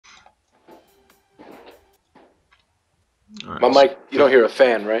All My right. So, mic, you don't hear a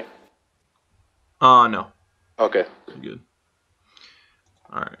fan, right? no. Okay. Good.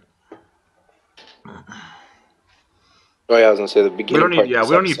 All right. Oh yeah, I was gonna say the We don't beginning need, part yeah, does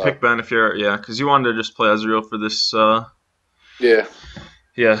we don't have need suck. pick Ben if you're, yeah, because you wanted to just play Ezreal for this, Yeah.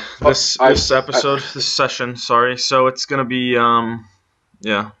 yeah, Oh, this episode, this session. Sorry. So it's gonna be,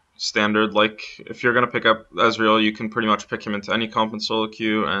 yeah, standard. Like if you're gonna pick up Ezreal, you can pretty much pick him into any comp and solo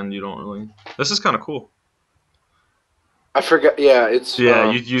queue, and you don't really. This is kind of cool. I forgot. Yeah, it's Yeah,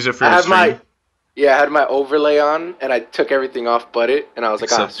 you use it for I your have my stream. yeah, I had my overlay on, and I took everything off but it, and I was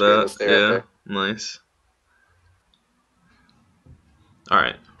like, ah, Except screw it, that, let's stay right yeah, there. nice. All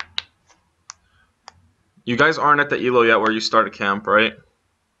right. You guys aren't at the elo yet where you start a camp, right?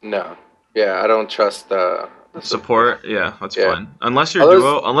 No. Yeah, I don't trust the Support, yeah, that's yeah. fine. Unless you're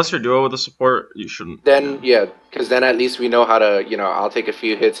duo with a support, you shouldn't. Then Yeah. yeah, because then at least we know how to, I'll take a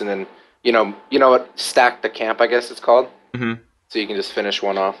few hits and then, you know what, stack the camp, I guess it's called. hmm So you can just finish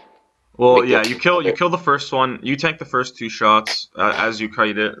one off, Well, make the yeah, other you hit. kill the first one. You tank the first two shots as you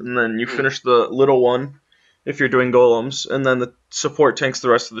kite it, and then you Mhm. finish the little one if you're doing golems, and then the support tanks the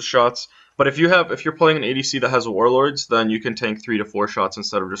rest of the shots. But if you're playing an ADC that has warlords, then you can tank 3 to 4 shots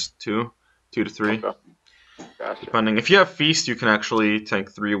instead of just 2 to 3, Okay, gotcha. depending. If you have feast, you can actually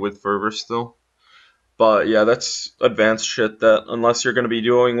tank 3 with fervor still. But yeah, that's advanced shit that unless you're going to be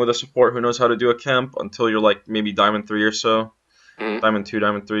doing with a support who knows how to do a camp until you're like maybe Diamond 3 or so, Hmm. Diamond 2,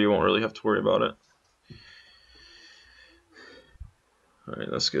 Diamond 3, you won't really have to worry about it. Alright,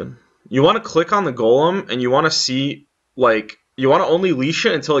 that's good. You want to click on the golem and you want to see, like, you want to only leash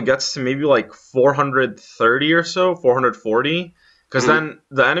it until it gets to maybe like 430 or so, 440. Because Hmm. then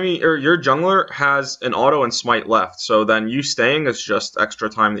the enemy, or your jungler, has an auto and smite left. So then you staying is just extra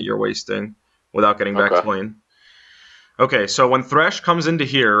time that you're wasting without getting back Okay. to lane. Okay, so when Thresh comes into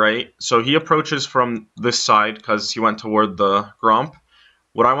here, right? So he approaches from this side because he went toward the Gromp.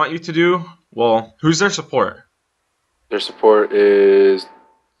 What I want you to do, well, who's their support? Their support is,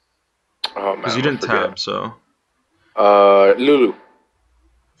 oh Because man, you I'm gonna didn't forget. tab, so. Lulu.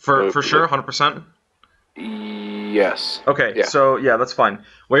 For sure, Like, 100%? yes. Okay, Yeah. so yeah, that's fine.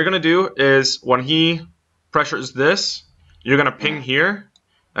 What you're going to do is when he pressures this, you're going to ping Mhm. here,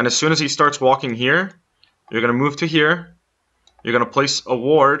 and as soon as he starts walking here, you're going to move to here. You're going to place a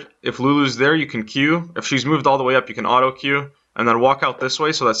ward. If Lulu's there, you can Q. If she's moved all the way up, you can auto Q, and then walk out this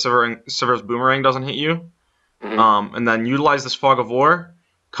way so that Sivir's boomerang doesn't hit you. Hmm. And then utilize this Fog of War.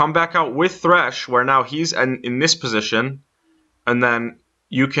 Come back out with Thresh, where now he's in this position, and then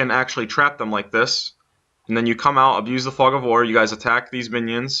you can actually trap them like this. And then you come out, abuse the Fog of War, you guys attack these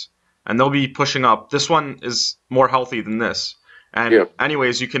minions, and they'll be pushing up. This one is more healthy than this. Yeah. And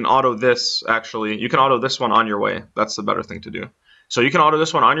anyways, you can auto this, actually. You can auto this one on your way. That's the better thing to do. So you can auto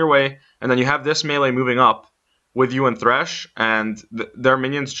this one on your way, and then you have this melee moving up with you and Thresh, and their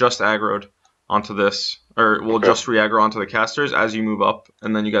minions just aggroed onto this, or will Okay. just re-aggro onto the casters as you move up,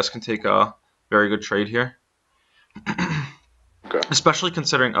 and then you guys can take a very good trade here. Okay. Especially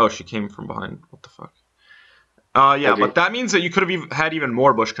considering, oh, she came from behind. What the fuck? Yeah, Okay. but that means that you could have had even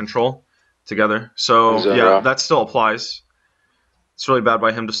more bush control together. So yeah, Ezreal. that still applies. It's really bad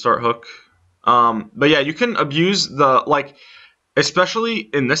by him to start hook. But yeah, you can abuse the like, especially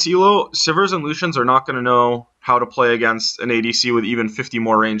in this elo, Sivers and Lucians are not going to know how to play against an ADC with even 50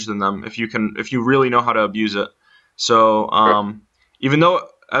 more range than them if you really know how to abuse it. So Okay. even though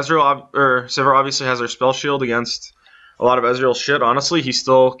Ezreal or Sivir obviously has their spell shield against a lot of Ezreal's shit, honestly, he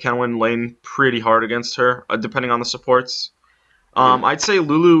still can win lane pretty hard against her, depending on the supports. Hmm. I'd say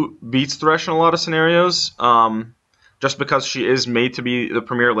Lulu beats Thresh in a lot of scenarios, just because she is made to be the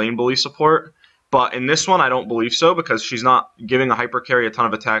premier lane bully support. But in this one, I don't believe so because she's not giving a hyper carry a ton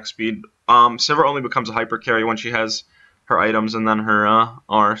of attack speed. Sivir only becomes a hyper carry when she has her items and then her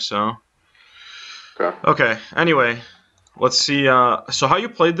R. So Okay. okay. Anyway, let's see. So how you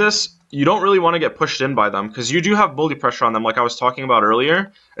played this? You don't really want to get pushed in by them because you do have bully pressure on them, like I was talking about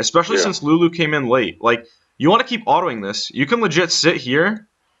earlier. Especially Yeah. since Lulu came in late. Like you want to keep autoing this. You can legit sit here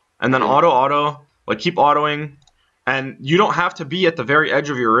and then Hmm. auto, like keep autoing, and you don't have to be at the very edge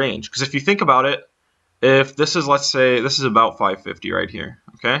of your range. Because if you think about it, if this is, let's say, this is about 550 right here,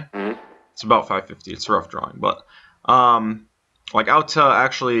 okay? Hmm. It's about 550. It's a rough drawing, but um, like out to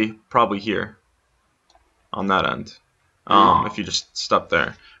actually probably here on that end, Hmm. if you just step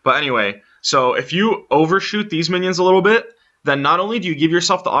there. But anyway, so if you overshoot these minions a little bit, then not only do you give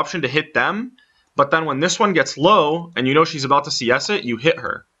yourself the option to hit them, but then when this one gets low and you know she's about to CS it, you hit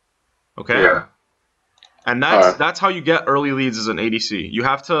her. Okay? Yeah. And All right. that's how you get early leads as an ADC. You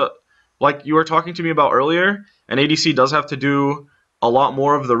have to, like you were talking to me about earlier, an ADC does have to do a lot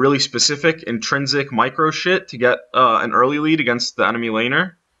more of the really specific, intrinsic micro shit to get an early lead against the enemy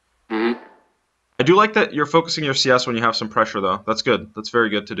laner. Hmm. I do like that you're focusing your CS when you have some pressure, though. That's good. That's very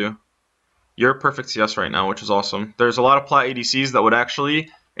good to do. You're perfect CS right now, which is awesome. There's a lot of Plat ADCs that would actually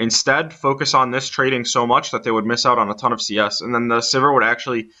instead focus on this trading so much that they would miss out on a ton of CS, and then the Sivir would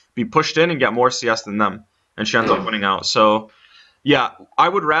actually be pushed in and get more CS than them, and she ends up winning out. So, yeah, I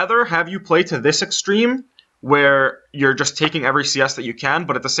would rather have you play to this extreme where you're just taking every CS that you can,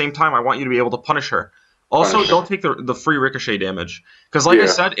 but at the same time, I want you to be able to punish her. Also, don't take the free ricochet damage. Because like I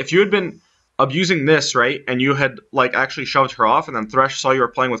said, if you had been abusing this, right, and you had like actually shoved her off, and then Thresh saw you were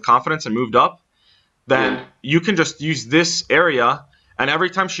playing with confidence and moved up, then you can just use this area, and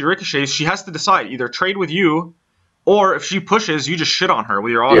every time she ricochets, she has to decide either trade with you, or if she pushes, you just shit on her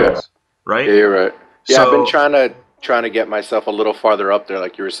with your autos, right? Yeah, you're right. Yeah, So, I've been trying to get myself a little farther up there,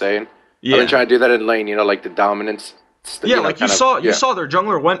 like you were saying. yeah. I've been trying to do that in lane, like the dominance. Yeah, like you saw their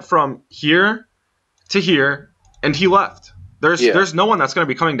jungler went from here to here, and he left. There's no one that's going to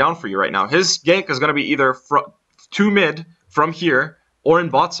be coming down for you right now. His gank is going to be either to mid from here or in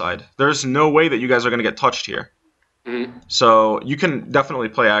bot side. There's no way that you guys are going to get touched here. Mm-hmm. So you can definitely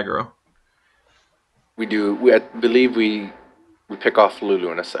play aggro. We do. I believe we pick off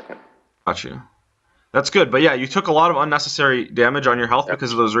Lulu in a second. Got you. That's good. But yeah, you took a lot of unnecessary damage on your health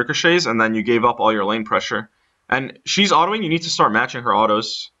because of those ricochets, and then you gave up all your lane pressure. And she's autoing. You need to start matching her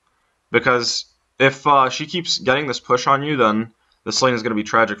autos, because if she keeps getting this push on you, then this lane is going to be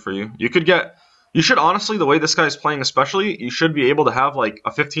tragic for you. You should honestly, the way this guy's playing especially, you should be able to have like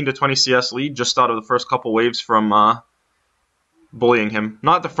a 15 to 20 CS lead just out of the first couple waves from bullying him.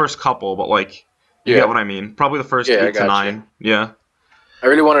 Not the first couple, but like, you get what I mean. Probably the first 8 to 9. Yeah. I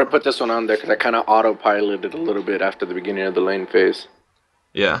really wanted to put this one on there because I kind of autopiloted a little bit after the beginning of the lane phase.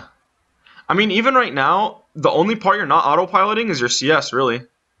 Yeah. I mean, even right now, the only part you're not autopiloting is your CS, really.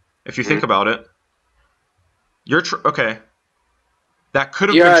 If you think about it. Okay. That could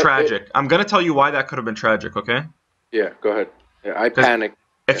have been tragic. I'm going to tell you why that could have been tragic, okay? Yeah, go ahead. Yeah, I panicked.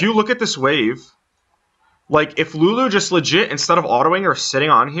 If you look at this wave, like, if Lulu just legit, instead of autoing or sitting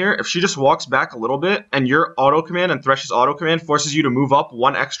on here, if she just walks back a little bit, and your auto command and Thresh's auto command forces you to move up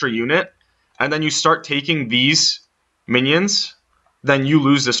 1 extra unit, and then you start taking these minions, then you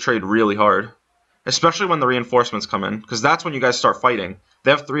lose this trade really hard. Especially when the reinforcements come in, because that's when you guys start fighting.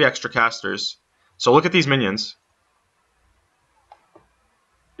 They have 3 extra casters. So look at these minions.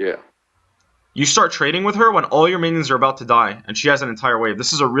 Yeah. You start trading with her when all your minions are about to die, and she has an entire wave.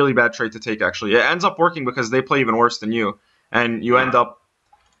 This is a really bad trade to take, actually. It ends up working because they play even worse than you, and you end up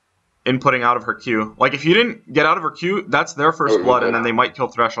inputting out of her Q. Like, if you didn't get out of her Q, that's their first blood, and then they might kill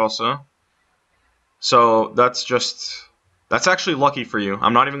Thresh also. So that's actually lucky for you.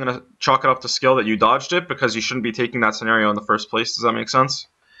 I'm not even going to chalk it up to skill that you dodged it, because you shouldn't be taking that scenario in the first place. Does that make sense?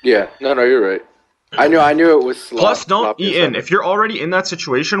 Yeah. No, you're right. I knew it was slow. Plus, don't eat in. If you're already in that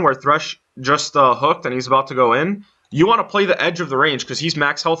situation where Thresh just hooked and he's about to go in, you want to play the edge of the range because he's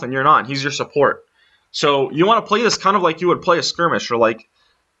max health and you're not. He's your support. So you want to play this kind of like you would play a skirmish or like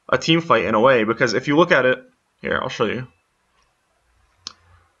a team fight in a way, because if you look at it, here, I'll show you.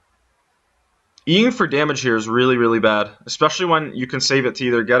 Eating for damage here is really, really bad, especially when you can save it to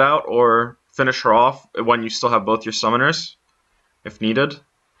either get out or finish her off when you still have both your summoners, if needed.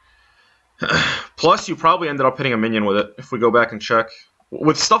 Plus, you probably ended up hitting a minion with it, if we go back and check.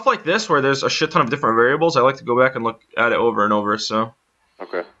 With stuff like this, where there's a shit ton of different variables, I like to go back and look at it over and over, so...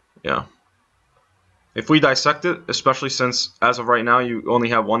 Okay. Yeah. If we dissect it, especially since, as of right now, you only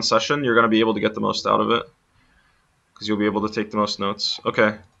have 1 session, you're going to be able to get the most out of it. Because you'll be able to take the most notes.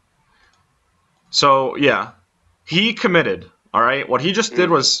 Okay. So, yeah. He committed, alright? What he just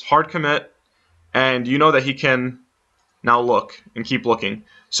did was hard commit, and you know that he can now look and keep looking.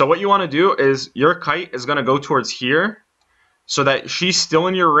 So what you want to do is your kite is going to go towards here so that she's still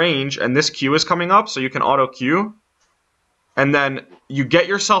in your range and this Q is coming up so you can auto Q. And then you get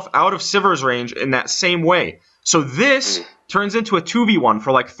yourself out of Sivir's range in that same way. So this turns into a 2v1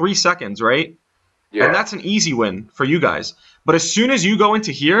 for like 3 seconds, right? Yeah. And that's an easy win for you guys. But as soon as you go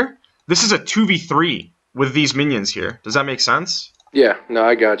into here, this is a 2v3 with these minions here. Does that make sense? Yeah, no,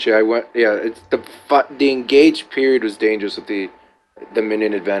 I got you. It's the engaged period was dangerous with the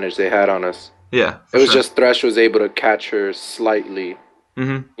minion advantage they had on us. Yeah, it was just Thresh was able to catch her slightly.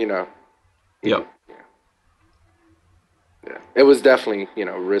 Mm-hmm. You know. Yep. Yeah. It was definitely,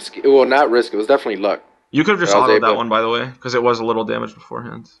 risky. Well, not risky. It was definitely luck. You could have just autoed that one, by the way, because it was a little damage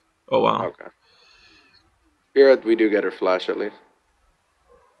beforehand. Oh, wow. Okay. Here we do get her flash, at least.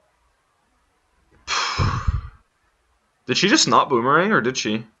 Did she just not boomerang, or did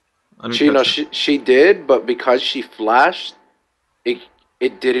she? She did, but because she flashed, it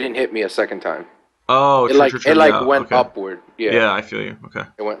it didn't hit me a second time. Oh, It true, like true, it true. like Yeah, went okay. upward. Yeah, Yeah, I feel you. Okay.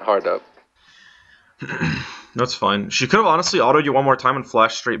 it went hard up. That's fine. She could have honestly autoed you one more time and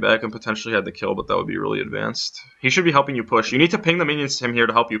flashed straight back and potentially had the kill, but that would be really advanced. He should be helping you push. You need to ping the minions to him here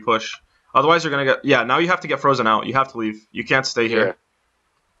to help you push. Otherwise, you're gonna get. Yeah, now you have to get frozen out. You have to leave. You can't stay Yeah, here.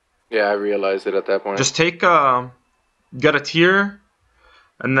 yeah, I realized it at that point. Just take. Get a tier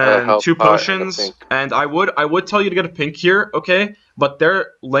and then Health two pot and a potions. pink. And I would tell you to get a pink here, okay? But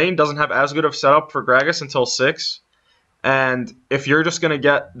their lane doesn't have as good of setup for Gragas until 6. And if you're just gonna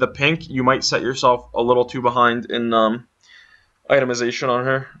get the pink, you might set yourself a little too behind in itemization on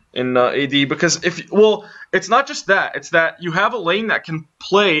her in AD because it's not just that. It's that you have a lane that can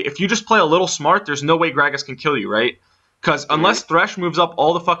play. If you just play a little smart, there's no way Gragas can kill you, right? Because Hmm. unless Thresh moves up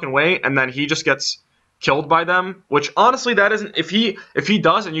all the fucking way and then he just gets killed by them, which honestly that isn't. If he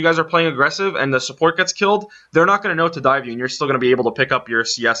does and you guys are playing aggressive and the support gets killed, they're not going to know to dive you and you're still going to be able to pick up your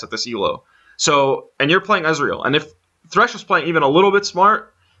CS at this elo. So and you're playing Ezreal, and if Thresh is playing even a little bit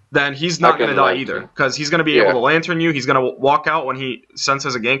smart, then he's I not going to can die either lantern. because he's going to be able Yeah. to lantern you. He's going to walk out when he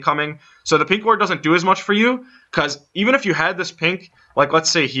senses a gank coming. So the pink ward doesn't do as much for you because even if you had this pink, like let's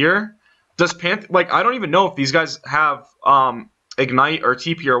say here, does Panth like I don't even know if these guys have ignite or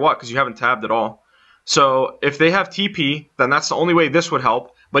TP or what because you haven't tabbed at all. So if they have TP, then that's the only way this would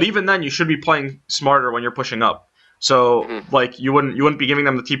help. But even then, you should be playing smarter when you're pushing up. So Hmm. like you wouldn't be giving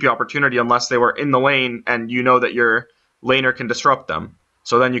them the TP opportunity unless they were in the lane and you know that your laner can disrupt them.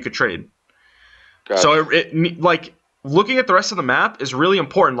 So then you could trade. So Gotcha. like looking at the rest of the map is really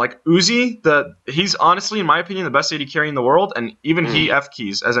important. Like Uzi, he's honestly in my opinion the best AD carry in the world, and even Mm. he F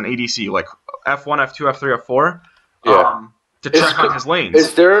keys as an ADC like F1, F2, F3, F4, Yeah. to Is check on his is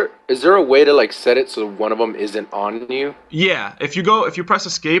lanes. there a way to like set it so one of them isn't on you? Yeah, if you press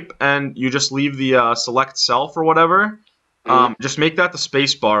escape and you just leave the select self or whatever, Hmm. just make that the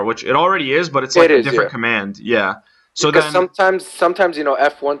space bar, which it already is, but it's It like a is, different yeah. command. Yeah. So Because then sometimes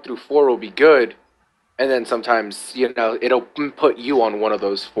F1 through 4 will be good, and then sometimes it'll put you on one of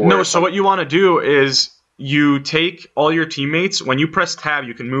those four no, or so something. what you want to do is you take all your teammates. When you press tab,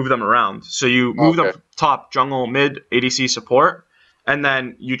 you can move them around. So you move them Okay. from top, jungle, mid, ADC support, and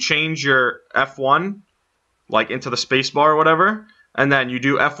then you change your F1 like into the space bar or whatever, and then you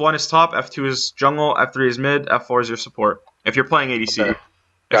do F1 is top, F2 is jungle, F3 is mid, F4 is your support. If you're playing ADC, Okay.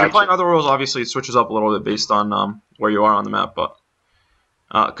 if you're playing Gotcha. other roles, obviously it switches up a little bit based on where you are on the map, but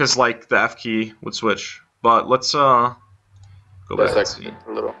because like the F key would switch. But let's go back and Dissect see. it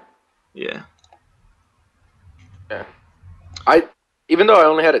a little. Yeah. Yeah. I even though I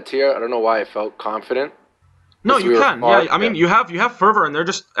only had a tier, I don't know why I felt confident No, because you we were can. Yeah, far. I Yeah. mean you have fervor, and they're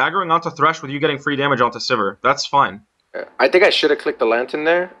just aggroing onto Thresh with you getting free damage onto Sivir. That's fine. Yeah. I think I should have clicked the lantern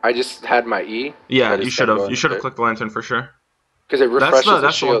there. I just had my E, and I Yeah, you just should kept have. You going should with have it clicked the lantern for sure. because it That's the refreshes the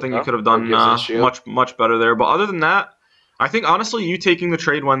that's the one shield, thing you no? could have Or done gives it a shield. much better there. But other than that, I think honestly you taking the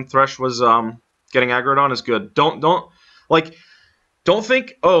trade when Thresh was getting aggroed on is good. Like don't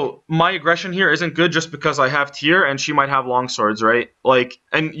think, oh, my aggression here isn't good just because I have tier and she might have long swords, right? Like,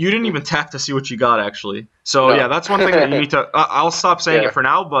 and you didn't Hmm. even tap to see what you got actually. So No. yeah, that's one thing that you need to. I'll stop saying it Yeah, for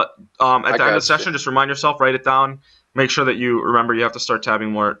now, but at I the end of the got you. session, just remind yourself, write it down, make sure that you remember you have to start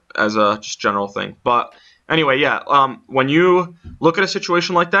tabbing more as a just general thing. But anyway, yeah, when you look at a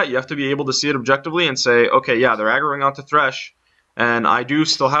situation like that, you have to be able to see it objectively and say, okay, yeah, they're aggroing onto Thresh, and I do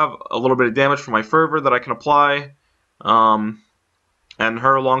still have a little bit of damage from my fervor that I can apply. Um, and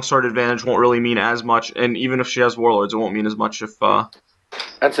her longsword advantage won't really mean as much. And even if she has warlords, it won't mean as much if. Hmm.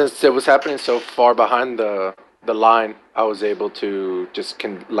 And since it was happening so far behind the line, I was able to just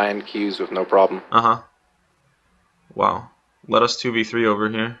can land keys with no problem. Uh-huh. Wow. Let us 2v3 over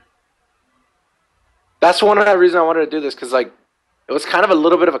here. That's one of the reasons I wanted to do this because like it was kind of a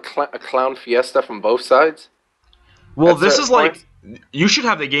little bit of a clown fiesta from both sides Well, at this certain is like points. you should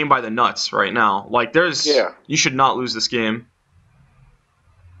have the game by the nuts right now. Like there's Yeah, you should not lose this game.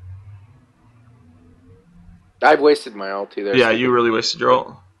 I've wasted my ulti there, Yeah, you stupid. really wasted your But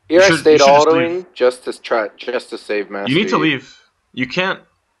ult. here I You stayed should just leave. autoing just to save You need Master to Yi. leave. You can't.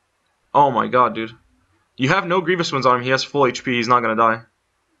 Oh my god, dude. You have no Grievous wounds on him. He has full HP. He's not gonna die.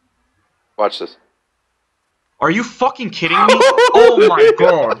 Watch this. Are you fucking kidding me? Oh my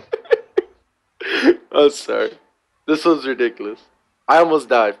god. Oh, sorry. This was ridiculous. I almost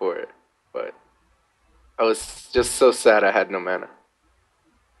died for it, but I was just so sad I had no mana.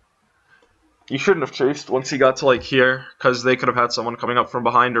 You shouldn't have chased once he got to like here, because they could have had someone coming up from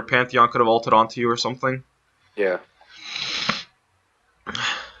behind, or Pantheon could have ulted onto you or something. Yeah.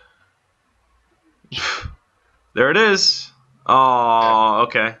 There it is. Oh,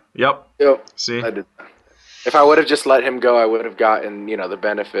 okay. Yep. Yep. See? I did. If I would have just let him go, I would have gotten, the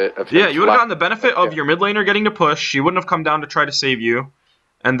benefit of him Yeah, you would have gotten the benefit of yeah. your mid laner getting to push. She wouldn't have come down to try to save you,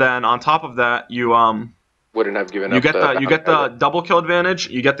 and then on top of that, Wouldn't have given you up get the the bounty either. double kill advantage.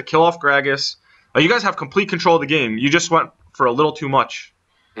 You get the kill off Gragas. You guys have complete control of the game. You just went for a little too much.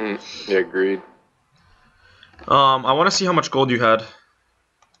 Yeah, agreed. I want to see how much gold you had,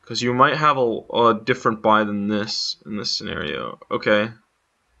 because you might have a different buy than this in this scenario. Okay.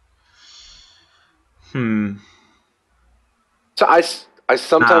 So I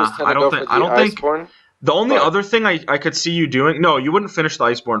sometimes Nah, tend to go for I the don't think. Iceborne, The only but other thing I could see you doing, no, you wouldn't finish the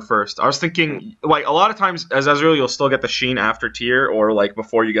Iceborne first. I was mm, thinking, like, a lot of times as Ezreal, you'll still get the Sheen after tier, or, like,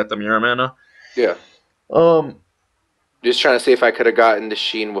 before you get the Mirror Mana. yeah. Um, Just trying to see if I could have gotten the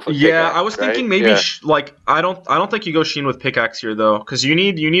Sheen with a yeah, pickaxe, I was right? thinking maybe, Yeah. like, I don't think you go Sheen with Pickaxe here, though, because you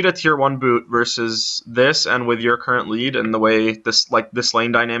need a tier 1 boot versus this, and with your current lead, and the way this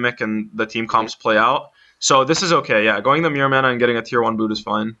lane dynamic and the team hmm comps play out. So this is okay, yeah. Going the Mirror Mana and getting a tier 1 boot is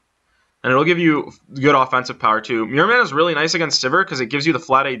fine. And it'll give you good offensive power too. Mirror Mana is really nice against Sivir because it gives you the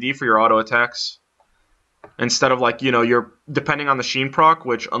flat AD for your auto attacks. Instead of like, you're depending on the Sheen proc,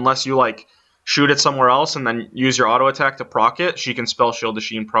 which unless you like shoot it somewhere else and then use your auto attack to proc it, she can spell shield the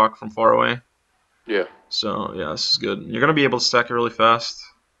Sheen proc from far away. Yeah. So yeah, this is good. You're gonna be able to stack it really fast.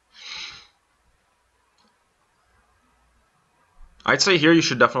 I'd say here you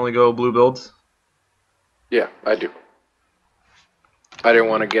should definitely go blue build. Yeah, I do. I didn't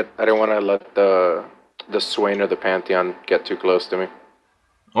want to let the Swain or the Pantheon get too close to me.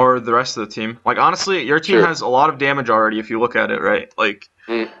 Or the rest of the team. Like honestly, your team True. has a lot of damage already if you look at it, right? Like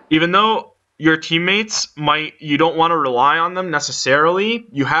Mm, even though your teammates you don't want to rely on them necessarily,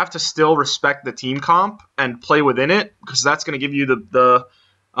 you have to still respect the team comp and play within it because that's going to give you the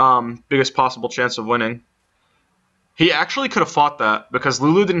biggest possible chance of winning. He actually could have fought that because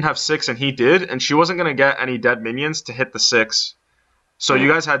Lulu didn't have 6 and he did, and she wasn't going to get any dead minions to hit the 6. So you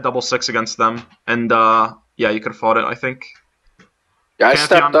mm. guys had double 6 against them, and yeah, you could have fought it, I think. Yeah, I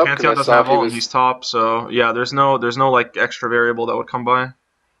stepped up because Pantheon I doesn't saw have he ult and he's was. top, so yeah, there's no like extra variable that would come by.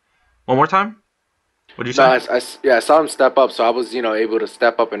 One more time? What did you No, say? yeah, I saw him step up, so I was, able to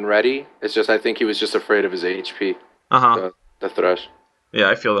step up and ready. It's just I think he was just afraid of his HP, Uh-huh. the Thresh. Yeah,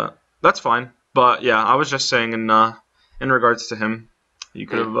 I feel that. That's fine. But yeah, I was just saying in regards to him, you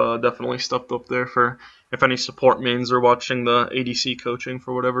could Mm. have definitely stepped up there for if any support mains are watching the ADC coaching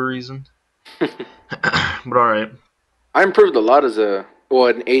for whatever reason. But all right. I improved a lot as an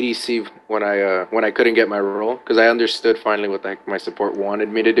ADC when I couldn't get my role because I understood finally what my support wanted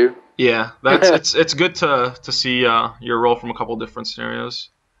me to do. Yeah, it's good to see your role from a couple different scenarios.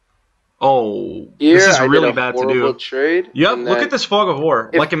 Oh, this Here is I did really a bad to horrible do. trade, Yep, and look at then this fog of war.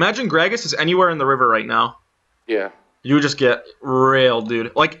 if Like imagine Gragas is anywhere in the river right now. yeah, You would just get railed,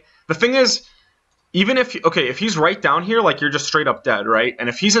 dude. Like the thing is, even if he's right down here, like you're just straight up dead, right? And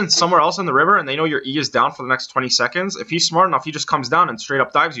if he's in somewhere else in the river and they know your E is down for the next 20 seconds, if he's smart enough, he just comes down and straight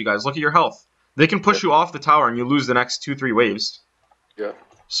up dives you guys. Look at your health. They can yeah, push you off the tower and you lose the next 2-3 waves. yeah.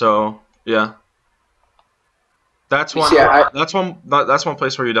 So yeah, that's You one. see, I That's one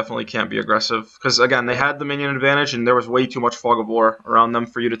place where you definitely can't be aggressive because again, they had the minion advantage and there was way too much fog of war around them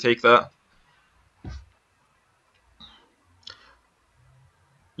for you to take that.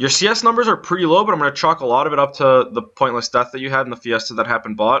 Your CS numbers are pretty low, but I'm going to chalk a lot of it up to the pointless death that you had in the Fiesta that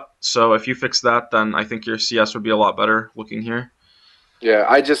happened bot. So if you fix that, then I think your CS would be a lot better looking here. yeah,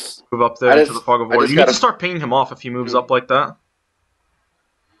 Move up there into the fog of I war. just You need to gotta start pinging him off if he moves up like that.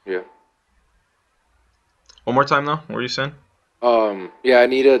 yeah. One more time, though. What were you saying? Yeah,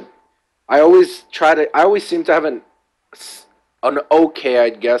 I always seem to have an okay, I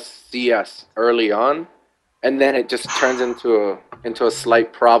guess, CS early on, and then it just turns into a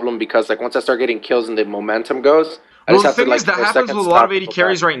slight problem because like once I start getting kills and the momentum goes, I Well, just the have to thing like is, that for a happens second with a lot stop of and AD go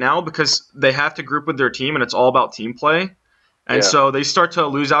carries back. right now because they have to group with their team and it's all about team play. And Yeah, so they start to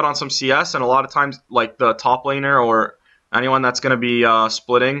lose out on some CS, and a lot of times, like the top laner or anyone that's going to be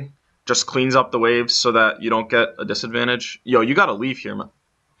splitting just cleans up the waves so that you don't get a disadvantage. Yo, you got to leave here, man.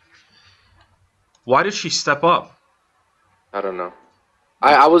 Why did she step up? I don't know.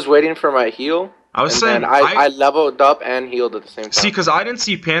 I was waiting for my heal, I was and then saying, I leveled up and healed at the same see, time. because I didn't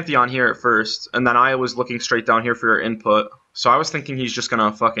see Pantheon here at first, and then I was looking straight down here for your input. So I was thinking he's just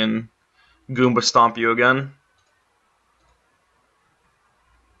going to fucking Goomba stomp you again.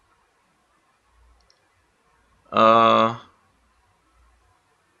 Uh...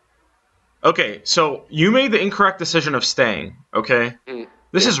 Okay, so you made the incorrect decision of staying, okay?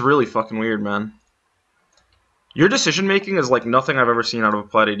 This Yeah. is really fucking weird, man. Your decision making is like nothing I've ever seen out of a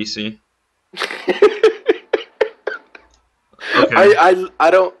Plat ADC. Okay.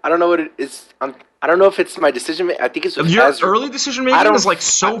 I don't know what it is. I don't know if it's my decision. I think it's with Your Ezreal. early decision I making don't. is like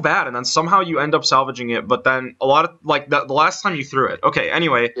so bad, and then somehow you end up salvaging it. But then a lot of like the last time you threw it. Okay,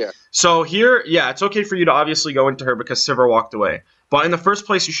 anyway, Yeah. so here, yeah, it's okay for you to obviously go into her because Sivir walked away. But in the first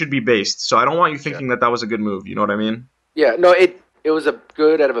place, you should be based. So I don't want you Sure. thinking that that was a good move. You know what I mean? Yeah. No. It was a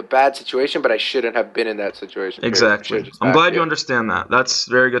good out of a bad situation, but I shouldn't have been in that situation. Period. I should Exactly. have just I'm backed. glad you Yeah. understand that. That's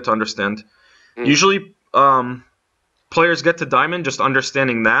very good to understand. Mm. Usually, players get to diamond just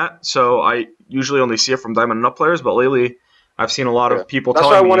understanding that. So I usually only see it from diamond and up players, but lately I've seen a lot Yeah. of people That's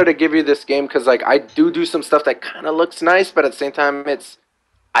why I telling wanted me, to give you this game because like I do some stuff that kind of looks nice, but at the same time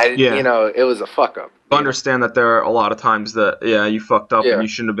yeah, it was a fuck up. understand that there are a lot of times that, yeah, you fucked up and Yeah. you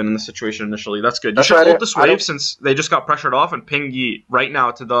shouldn't have been in the situation initially. That's good. You That's should why ult this I wave don't. since they just got pressured off and ping Yi right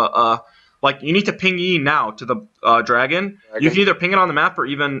now to the, like, you need to ping Yi now to the dragon. You can Dragon. either ping it on the map or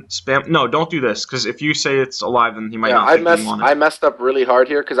even spam. No, don't do this, because if you say it's alive, then he might Yeah, not think you want it. I messed up really hard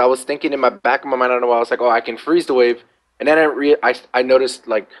here because I was thinking in my back of my mind, I don't know why, I was like, oh, I can freeze the wave, and then I noticed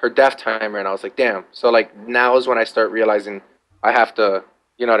like her death timer, and I was like, damn. So like now is when I start realizing I have to,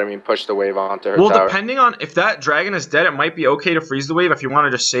 you know what I mean, push the wave onto her Well, tower. depending on if that dragon is dead, it might be okay to freeze the wave if you want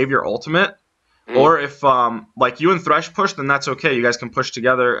to just save your ultimate. Mm, Or if like you and Thresh push, then that's okay. You guys can push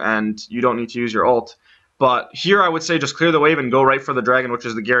together and you don't need to use your ult. But here I would say just clear the wave and go right for the dragon, which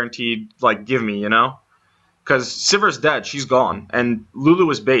is the guaranteed like give me, you know? Because Sivir's dead, she's gone, and Lulu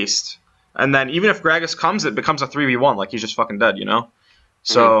is based. And then even if Gragas comes, it becomes a 3v1, like he's just fucking dead, you know? mm.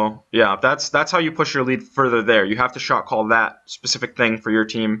 So yeah, that's how you push your lead further there. You have to shot call that specific thing for your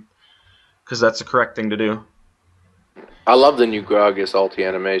team, because that's the correct thing to do. I love the new Gragas ulti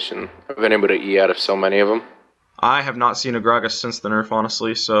animation. I've been able to E out of so many of them. I have not seen a Gragas since the nerf,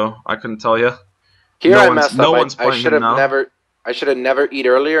 honestly, so I couldn't tell you. Here I messed up. No one's playing him now. I should have never eat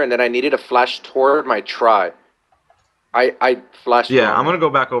earlier, and then I needed to flash toward my try. I flashed. Yeah, wrong. I'm gonna go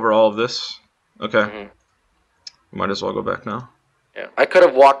back over all of this. Okay, Hmm. might as well go back now. Yeah, I could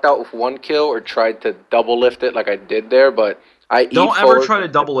have walked out with one kill or tried to double lift it like I did there, but I E Don't ever forward. try to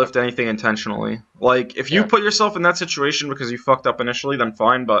double lift anything intentionally. Like, if you Yeah, put yourself in that situation because you fucked up initially, then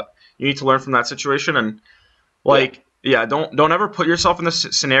fine, but you need to learn from that situation and, yeah, like, yeah, don't ever put yourself in this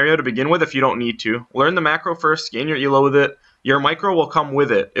scenario to begin with if you don't need to. Learn the macro first, gain your elo with it. Your micro will come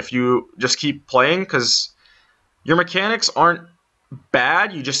with it if you just keep playing, because your mechanics aren't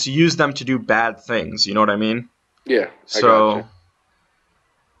bad, you just use them to do bad things, you know what I mean? yeah. I got you. So,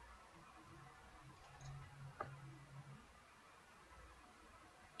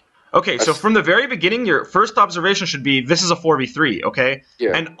 okay, so That's, from the very beginning, your first observation should be this is a 4v3, okay?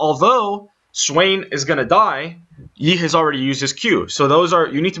 yeah, And although Swain is going to die, Yi has already used his Q. So those are,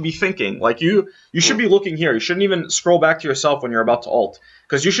 you need to be thinking. Like, you should mm, be looking here. You shouldn't even scroll back to yourself when you're about to ult,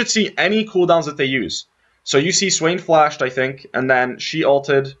 because you should see any cooldowns that they use. So you see Swain flashed, I think, and then she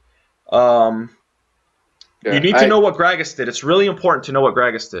ulted. Um, you yeah. need to know what Gragas did. It's really important to know what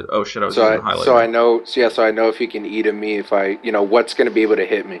Gragas did. Oh shit, I was using the So I highlighter. know. So I know if he can eat at me, if I, what's gonna be able to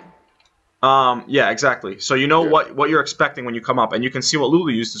hit me. Yeah, exactly. So you know Yeah. what you're expecting when you come up, and you can see what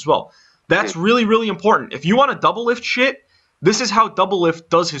Lulu used as well. Mm, That's really, really important. If you want to double lift shit, this is how double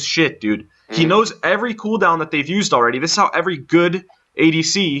lift does his shit, dude. He mm, knows every cooldown that they've used already. This is how every good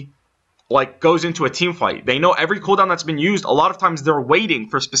ADC like goes into a team fight. They know every cooldown that's been used. A lot of times they're waiting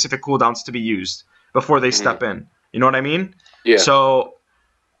for specific cooldowns to be used before they mm. step in. You know what I mean? Yeah. So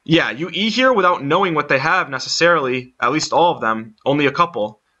yeah, you E here without knowing what they have necessarily, at least all of them, only a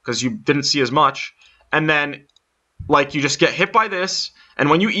couple, because you didn't see as much. And then, like, you just get hit by this, and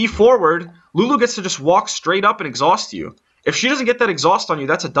when you E forward, Lulu gets to just walk straight up and exhaust you. If she doesn't get that exhaust on you,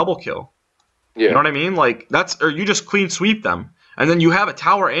 that's a double kill. You know Yeah. what I mean? Like, or you just clean sweep them. And then you have a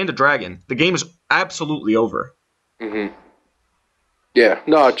tower and a dragon. The game is absolutely over. Hmm. Yeah.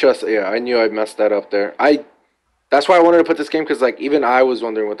 No, trust. Yeah, I knew I messed that up there. That's why I wanted to put this game because like even I was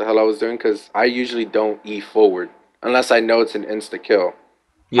wondering what the hell I was doing because I usually don't E forward unless I know it's an insta kill.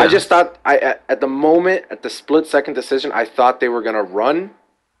 I Yeah. just thought at the moment at the split second decision I thought they were gonna run.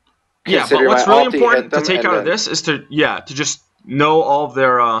 Yeah, but Considering my what's really ulti hit important to them take and out of then this is to just know all of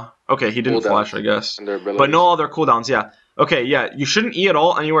their okay, he didn't flash, cooldowns I guess. and their But know abilities. all their cooldowns, yeah. Okay, yeah, you shouldn't E at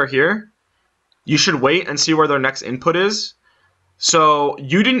all anywhere here. You should wait and see where their next input is. So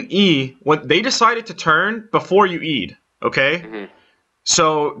you didn't E when they decided to turn before you E'd, okay? Hmm.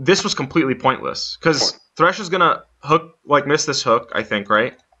 So this was completely pointless because Thresh is gonna hook, like, miss this hook, I think,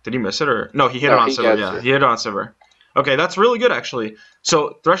 right? Did he miss it or no? He hit it No, on he Sivir. gets Yeah, it. he hit it on Sivir. Okay, that's really good actually.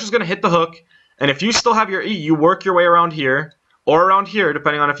 So Thresh is gonna hit the hook, and if you still have your E, you work your way around here or around here,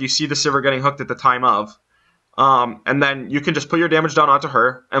 depending on if you see the Sivir getting hooked at the time of. And then you can just put your damage down onto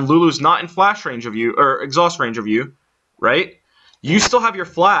her, and Lulu's not in flash range of you or exhaust range of you, right? You still have your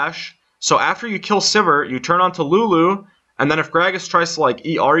flash, So after you kill Sivir, you turn on to Lulu, and then if Gragas tries to like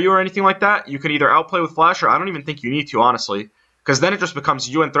ER you or anything like that, you can either outplay with Flash, or I don't even think you need to, honestly. Because then it just becomes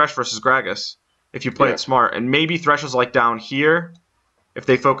you and Thresh versus Gragas, if you play it smart. And maybe Thresh is like down here, if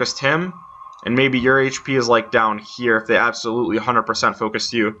they focused him, and maybe your HP is like down here if they absolutely 100%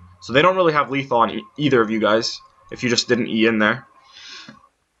 focused you. So they don't really have lethal on either of you guys, if you just didn't E in there.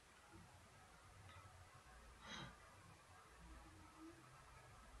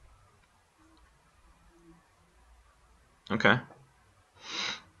 Okay.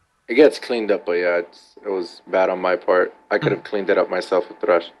 It gets cleaned up, but yeah, it was bad on my part. I could have cleaned it up myself with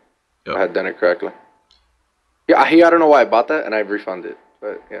Thresh. Yep. I had done it correctly. Yeah, I don't know why I bought that, and I refunded.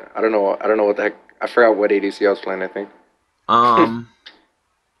 But yeah, I don't know what the heck. I forgot what ADC I was playing. I think. I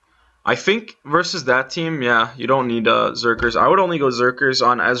think versus that team, yeah, you don't need Zerkers. I would only go Zerkers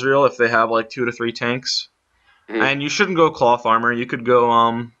on Ezreal if they have like 2 to 3 tanks. And you shouldn't go Cloth Armor. You could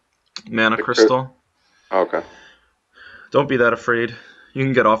go Mana Crystal. Okay. Don't be that afraid. You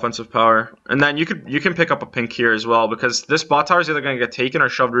can get offensive power. And then you can pick up a pink here as well, because this bot tower is either going to get taken or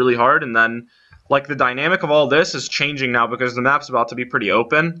shoved really hard, and then like the dynamic of all this is changing now because the map's about to be pretty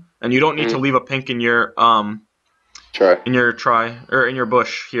open, and you don't need to leave a pink in your in your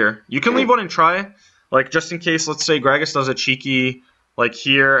bush here. You can leave one in try, like just in case. Let's say Gragas does a cheeky like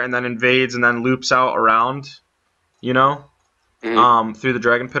here and then invades and then loops out around, you know, through the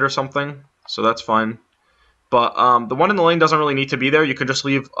dragon pit or something. So that's fine. But the one in the lane doesn't really need to be there. You can just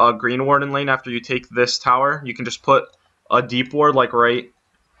leave a green ward in lane after you take this tower. You can just put a deep ward like right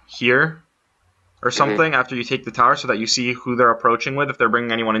here or something after you take the tower, so that you see who they're approaching with if they're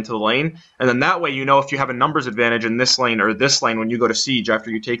bringing anyone into the lane. And then that way you know if you have a numbers advantage in this lane or this lane when you go to siege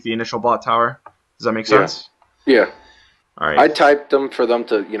after you take the initial bot tower. Does that make sense? Yeah. All right. I typed them for them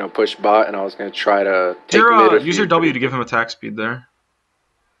to, push bot, and I was going to try to take mid. Use your W to give him attack speed there.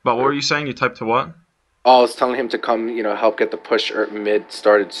 But what were you saying? You typed to what? Oh, I was telling him to come, help get the push mid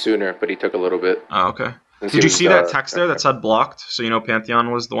started sooner, but he took a little bit. Oh, okay. Did you see that text there that said blocked? So you know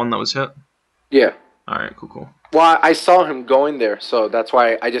Pantheon was the one that was hit? Yeah. All right, cool. Well, I saw him going there, so that's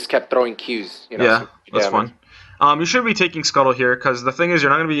why I just kept throwing Qs. Yeah, that's fine. You should be taking Scuttle here, because the thing is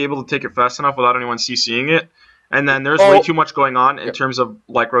you're not going to be able to take it fast enough without anyone CCing it. And then there's way too much going on in terms of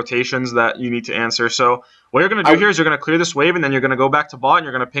like rotations that you need to answer. So what you're going to do here is you're going to clear this wave, and then you're going to go back to bot, and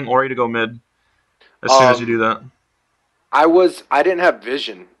you're going to ping Ori to go mid as soon as you do that. I didn't have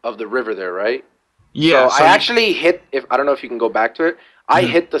vision of the river there, right? Yeah. So I actually hit. I don't know if you can go back to it. I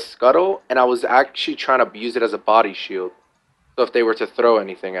hit the scuttle, and I was actually trying to use it as a body shield. So if they were to throw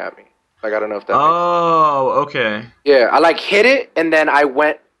anything at me, like I don't know if that. Okay. Yeah, I hit it, and then I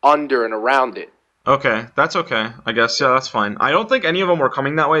went under and around it. Okay, that's okay. I guess that's fine. I don't think any of them were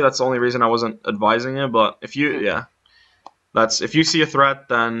coming that way. That's the only reason I wasn't advising it. But if you, if you see a threat,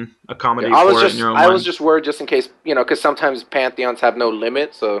 then accommodate for it in your own I mind. was just worried just in case, because sometimes pantheons have no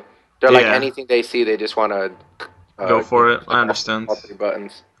limit, so they're like anything they see, they just want to go for it. I understand. All 3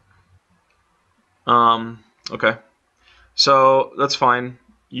 buttons. Okay. So that's fine.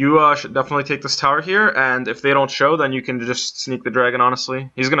 You should definitely take this tower here, and if they don't show, then you can just sneak the dragon,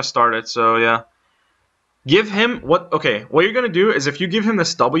 honestly. He's going to start it, so yeah. Give him what you're going to do is if you give him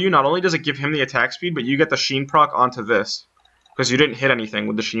this W, not only does it give him the attack speed, but you get the Sheen proc onto this. Because you didn't hit anything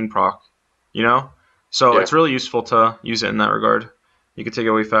with the Sheen proc, you know? So it's really useful to use it in that regard. You can take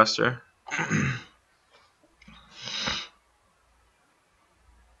it way faster.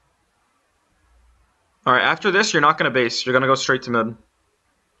 Alright, after this, you're not going to base. You're going to go straight to mid.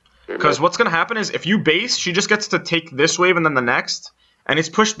 Because what's going to happen is if you base, she just gets to take this wave and then the next. And it's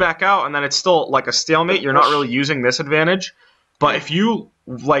pushed back out, and then it's still like a stalemate. You're not really using this advantage. But if you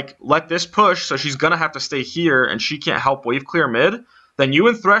let this push, so she's going to have to stay here, and she can't help wave clear mid, then you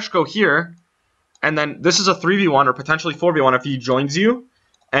and Thresh go here, and then this is a 3v1 or potentially 4v1 if he joins you.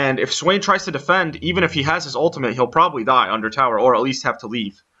 And if Swain tries to defend, even if he has his ultimate, he'll probably die under tower, or at least have to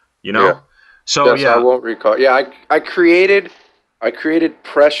leave, you know? Yeah. So, I won't recall. Yeah, I created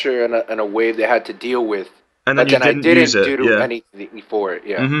pressure and a wave they had to deal with. And then I didn't do anything for it.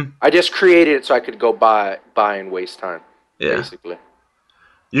 Yeah, I just created it so I could go buy and waste time. Yeah. Basically.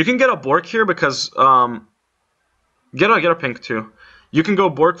 You can get a Bork here because get a pink too. You can go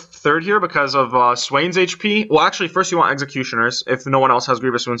Bork third here because of Swain's HP. Well, actually, first you want Executioners if no one else has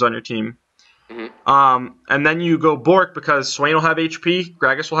Grievous Wounds on your team. And then you go Bork because Swain will have HP,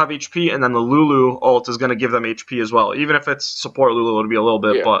 Gragas will have HP, and then the Lulu ult is going to give them HP as well. Even if it's support Lulu, it'll be a little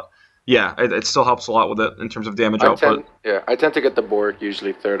bit, but. Yeah, it still helps a lot with it in terms of damage output. I tend to get the Bork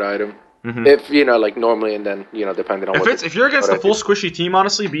usually third item. If normally, and then depending on if you're against a full squishy team,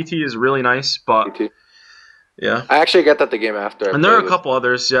 honestly, BT is really nice. But Yeah. I actually get that the game after. And there are a couple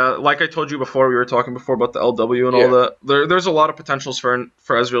others, yeah. Like I told you before, we were talking before about the LW and all that. There's a lot of potentials for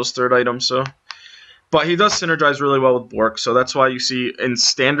Ezreal's third item, so. But he does synergize really well with Bork, so that's why you see in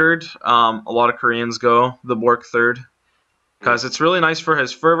standard, a lot of Koreans go the Bork third. Because it's really nice for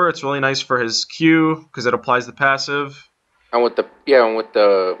his fervor, it's really nice for his Q, because it applies the passive. And with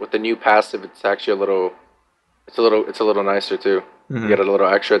the new passive, it's actually it's a little nicer too. You get a little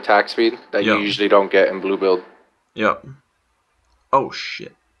extra attack speed that you usually don't get in blue build. Yep. Oh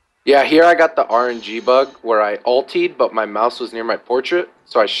shit. Yeah, here I got the RNG bug where I ultied, but my mouse was near my portrait,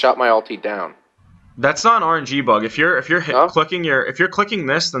 so I shot my ulti down. That's not an RNG bug. If you're clicking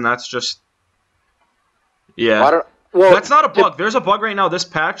this, then that's just Well, that's not a bug. There's a bug right now this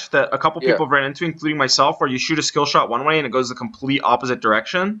patch that a couple people ran into, including myself, where you shoot a skill shot one way and it goes the complete opposite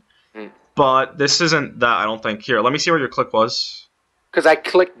direction. But this isn't that, I don't think. Here, let me see where your click was. Because I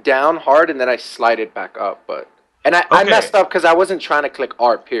clicked down hard and then I slided back up, I messed up because I wasn't trying to click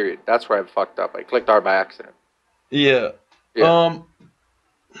R, period. That's where I fucked up. I clicked R by accident. Yeah. I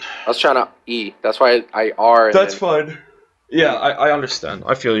was trying to E. That's why I R. That's fine. Yeah, I understand.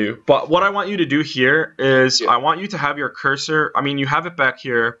 I feel you. But what I want you to do here is I want you to have your cursor. I mean, you have it back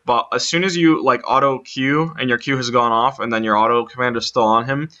here, but as soon as you like auto Q and your Q has gone off and then your auto command is still on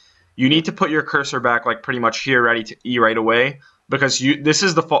him, you need to put your cursor back like pretty much here, ready to E right away, because this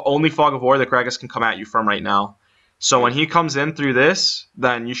is the only fog of war that Gragas can come at you from right now. So when he comes in through this,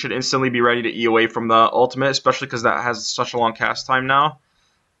 then you should instantly be ready to E away from the ultimate, especially because that has such a long cast time now.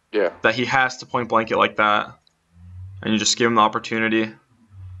 Yeah. That he has to point blank it like that. And you just give him the opportunity.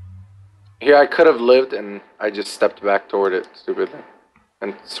 Here I could have lived and I just stepped back toward it stupidly.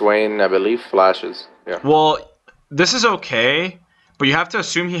 And Swain, I believe, flashes. Yeah. Well, this is okay, but you have to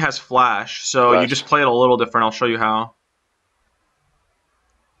assume he has flash, so you just play it a little different. I'll show you how.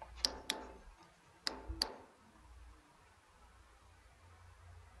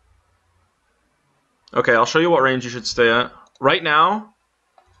 Okay, I'll show you what range you should stay at. Right now...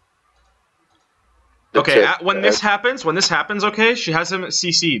 Okay, when this happens, okay, she has him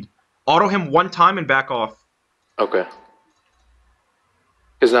CC'd. Auto him one time and back off. Okay.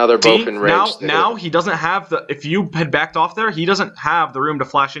 Because now they're both in range. Now he doesn't have the... If you had backed off there, he doesn't have the room to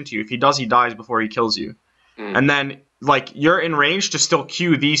flash into you. If he does, he dies before he kills you. And then, like, you're in range to still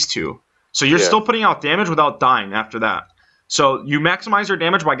Q these two. So you're still putting out damage without dying after that. So you maximize your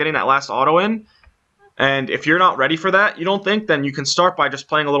damage by getting that last auto in. And if you're not ready for that, you don't think, then you can start by just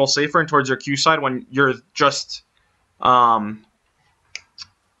playing a little safer and towards your Q side when you're just low,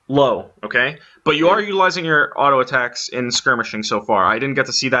 okay? But you are utilizing your auto attacks in skirmishing so far. I didn't get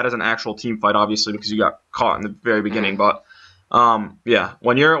to see that as an actual team fight, obviously, because you got caught in the very beginning. But yeah,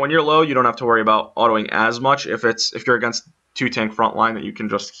 when you're low, you don't have to worry about autoing as much if you're against two tank front line that you can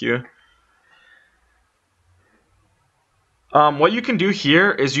just Q. What you can do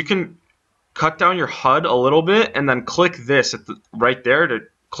here is you can cut down your HUD a little bit and then click this right there to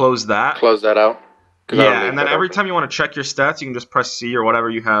close that. Close that out. Yeah, and then every time you want to check your stats, you can just press C or whatever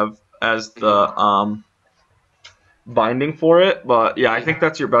you have as the binding for it. But yeah, I think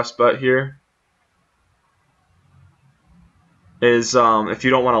that's your best bet here. Is if you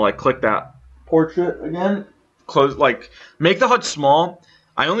don't want to like click that portrait again, make the HUD small.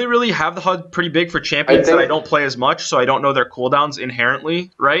 I only really have the HUD pretty big for champions that I don't play as much, so I don't know their cooldowns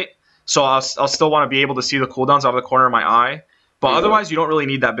inherently, right? So I'll still want to be able to see the cooldowns out of the corner of my eye. But otherwise, you don't really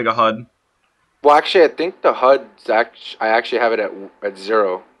need that big a HUD. Well, actually, I think the HUD, I actually have it at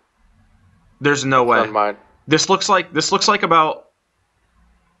 0. There's no way. On mine. This looks like about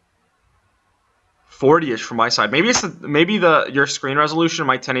 40-ish from my side. Maybe your screen resolution,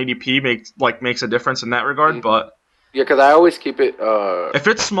 my 1080p makes a difference in that regard, but yeah, because I always keep it. If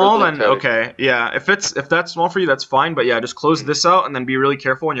it's small, then okay. Yeah, if that's small for you, that's fine. But yeah, just close this out and then be really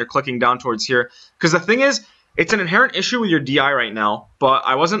careful when you're clicking down towards here. Because the thing is, it's an inherent issue with your DI right now. But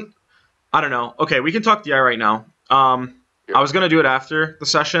I don't know. Okay, we can talk DI right now. I was gonna do it after the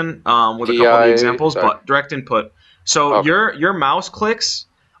session with a couple of the examples, but direct input. So your mouse clicks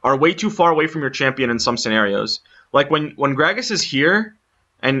are way too far away from your champion in some scenarios. Like when Gragas is here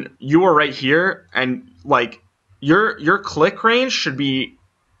and you are right here, and like. Your click range should be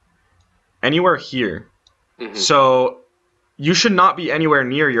anywhere here. So you should not be anywhere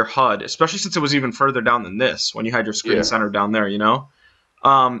near your HUD, especially since it was even further down than this when you had your screen center down there, you know?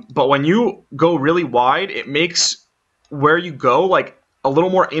 But when you go really wide, it makes where you go like a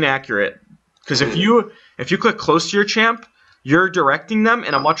little more inaccurate. Because if you click close to your champ, you're directing them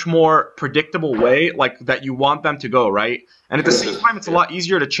in a much more predictable way, like that you want them to go, right? And at the same time, it's a lot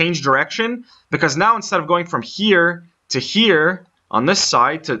easier to change direction because now instead of going from here to here on this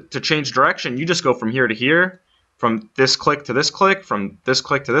side to change direction, you just go from here to here. from this click to this click, from this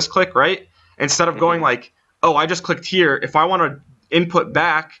click to this click, right? Instead of going like, oh, I just clicked here. If I want to input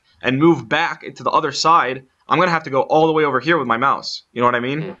back and move back into the other side, I'm going to have to go all the way over here with my mouse. You know what I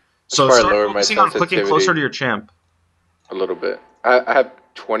mean? That's So probably start lower my focusing on clicking closer sensitivity to your champ. a little bit. I have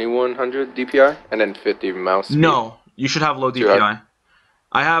 2100 DPI and then 50 mouse speed. No, you should have low Too high? DPI.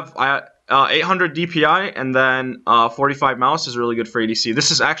 I have 800 DPI and then 45 mouse is really good for ADC.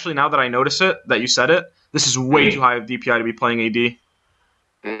 This is actually, now that I notice it, that you said it, this is way too high of DPI to be playing AD.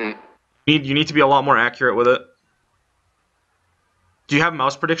 You need to be a lot more accurate with it. Do you have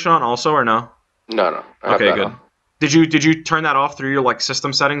mouse prediction on also or no? No. Okay, good. Did you turn that off through your like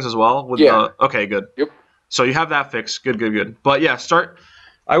system settings as well? Okay, good. Yep. So you have that fixed. Good. But yeah,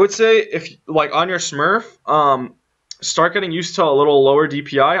 I would say if like on your Smurf, start getting used to a little lower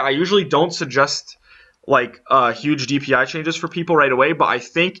DPI. I usually don't suggest like huge DPI changes for people right away, but I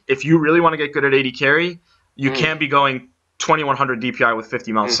think if you really want to get good at AD carry, you can't be going 2100 DPI with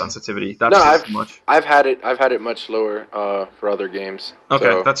 50 mouse sensitivity. That's too much. I've had it much lower for other games. Okay,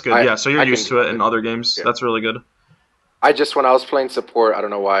 so that's good. So you're used to it in other games. Yeah. That's really good. When I was playing support, I don't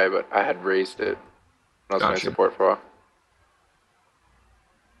know why, but I had raised it when I was playing support for a while.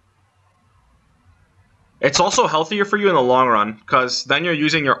 It's also healthier for you in the long run, because then you're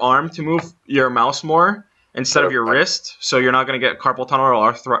using your arm to move your mouse more instead of your wrist, so you're not going to get carpal tunnel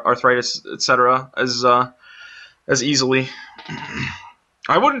or arthritis, etc. as easily.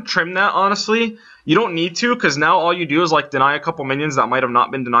 I wouldn't trim that, honestly. You don't need to, because now all you do is like deny a couple minions that might have not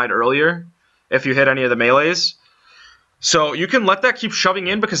been denied earlier if you hit any of the melees. So you can let that keep shoving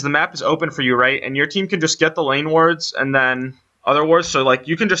in because the map is open for you, right? And your team can just get the lane wards and then other wards. So like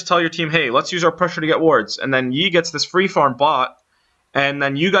you can just tell your team, hey, let's use our pressure to get wards. And then Yi gets this free farm bot. And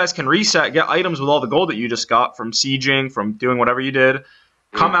then you guys can reset, get items with all the gold that you just got from sieging, from doing whatever you did.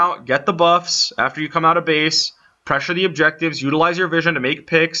 Come out, get the buffs after you come out of base, pressure the objectives, utilize your vision to make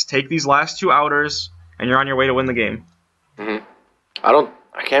picks, take these last 2 outers, and you're on your way to win the game. I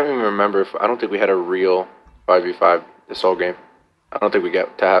can't even remember I don't think we had a real 5v5 this whole game. I don't think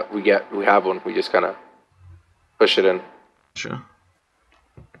we have one. We just kind of push it in. Sure.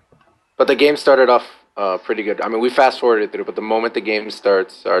 But the game started off pretty good. I mean, we fast forwarded through, but the moment the game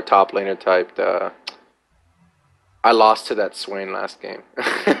starts, our top laner typed. I lost to that Swain last game,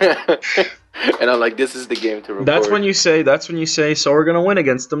 and I'm like, this is the game to record. That's when you say, so we're gonna win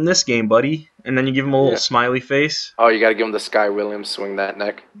against them this game, buddy. And then you give him a little smiley face. Oh, you gotta give him the Sky Williams swing that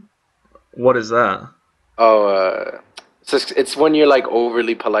neck. What is that? Oh, it's when you're like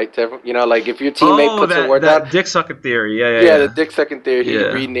overly polite to everyone. You know, like if your teammate puts a word down. Dick sucking theory. Yeah, the dick sucking theory. He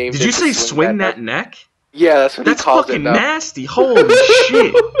renamed it. Did you say swing that neck? Yeah, that's what he calls it now. That's fucking nasty. Holy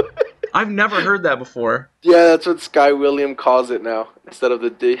shit. I've never heard that before. Yeah, that's what Sky William calls it now, instead of the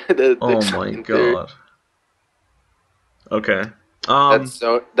dick. Oh my god. Theory. Okay.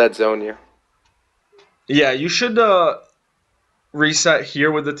 That's zone you. Yeah, you should reset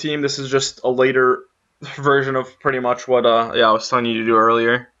here with the team. This is just a later version of pretty much what I was telling you to do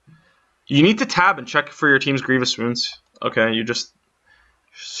earlier. You need to tab and check for your team's Grievous wounds. Okay, you just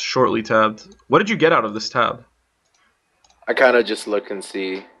shortly tabbed. What did you get out of this tab? I kind of just look and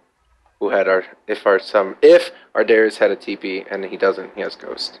see who had if our Darius had a TP and he doesn't, he has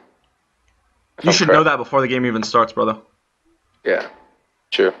Ghost. You should know that before the game even starts, brother. Yeah,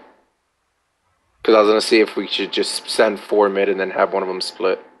 true. Because I was gonna see if we should just send 4 mid and then have one of them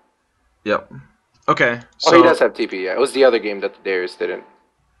split. Yep. Okay. So he does have TP. Yeah, it was the other game that the Darius didn't.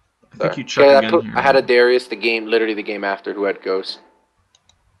 I think you checked again here. I had a Darius literally the game after who had Ghost.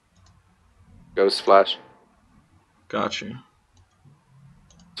 Ghost Flash. Got you.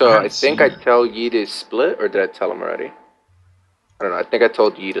 So I think I tell Yi to split, or did I tell him already? I don't know. I think I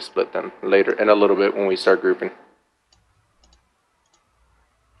told Yi to split them later in a little bit when we start grouping.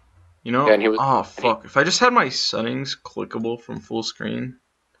 You know? Yeah, fuck. If I just had my settings clickable from full screen,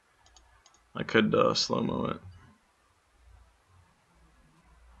 I could slow-mo it.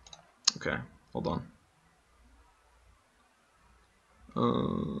 Okay, hold on.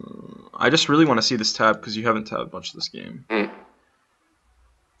 I just really want to see this tab because you haven't tabbed much of this game.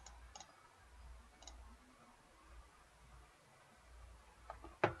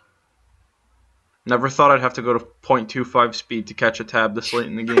 Never thought I'd have to go to 0.25 speed to catch a tab this late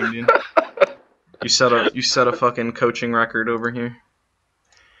in the game, dude. You set a fucking coaching record over here.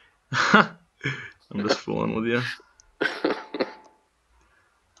 I'm just fooling with you.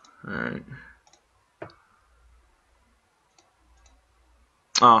 Alright.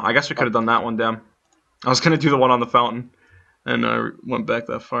 Oh, I guess we could have done that one, damn. I was going to do the one on the fountain, and I went back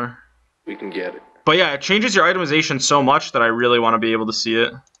that far. We can get it. But yeah, it changes your itemization so much that I really want to be able to see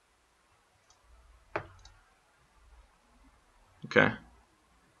it. Okay.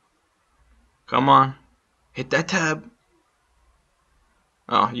 Come on. Hit that tab.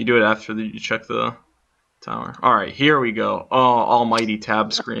 Oh, you do it after you check the tower. Alright, here we go. Oh, almighty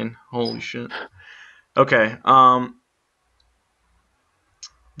tab screen. Holy shit. Okay,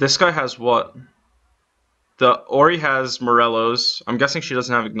 this guy has what? The Ori has Morello's. I'm guessing she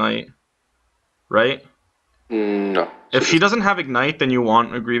doesn't have Ignite, right? No. If she doesn't have Ignite, then you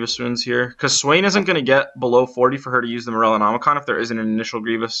want a Grievous Wounds here. Because Swain isn't going to get below 40 for her to use the Morellonomicon if there isn't an initial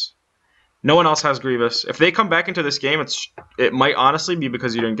Grievous. No one else has Grievous. If they come back into this game, it might honestly be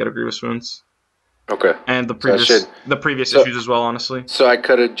because you didn't get a Grievous Wounds. Okay. And the previous so, issues as well, honestly. So I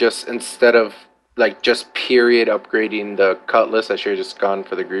could have just, instead of like just period upgrading the Cutlass, I should have just gone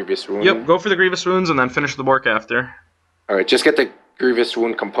for the Grievous Wound. Yep, go for the Grievous Wounds and then finish the Bork after. Alright, just get the Grievous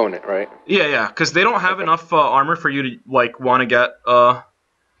Wound component, right? Yeah, because they don't have enough armor for you to like want to get what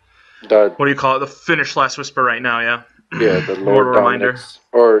do you call it? The Finish Last Whisper right now, yeah. Yeah, the Lord Mortal Reminder.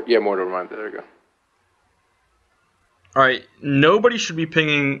 Mortal Reminder, there we go. Alright, nobody should be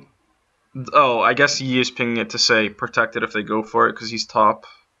pinging. Oh, I guess he is pinging it to say protected if they go for it because he's top.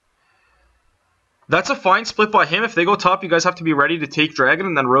 That's a fine split by him. If they go top, you guys have to be ready to take Dragon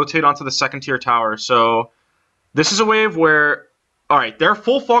and then rotate onto the second tier tower. So this is a wave where, alright, they're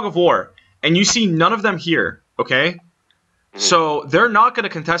full Fog of War, and you see none of them here, okay? So they're not going to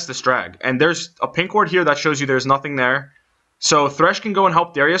contest this drag. And there's a pink ward here that shows you there's nothing there. So Thresh can go and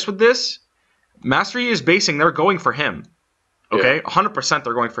help Darius with this. Mastery is basing, they're going for him. Okay? Yeah. 100%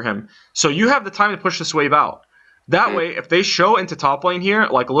 they're going for him. So you have the time to push this wave out. That way, if they show into top lane here,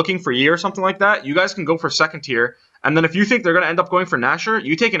 like looking for E or something like that, you guys can go for second tier. And then if you think they're going to end up going for Nasher,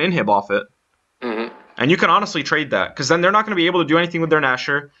 you take an inhib off it. And you can honestly trade that. Because then they're not going to be able to do anything with their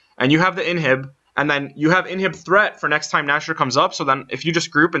Nasher. And you have the inhib. And then you have inhib threat for next time Nasher comes up. So then if you just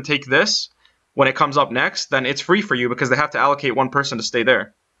group and take this when it comes up next, then it's free for you because they have to allocate one person to stay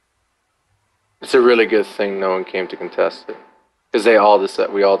there. It's a really good thing no one came to contest it. Because we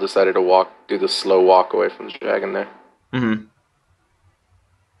all decided to do the slow walk away from the dragon there.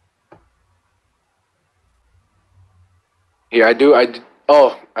 Yeah,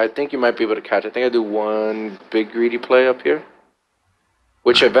 I think you might be able to catch. I think I do one big greedy play up here.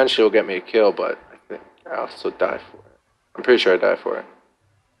 Which eventually will get me a kill, but I think I'll still die for it. I'm pretty sure I die for it.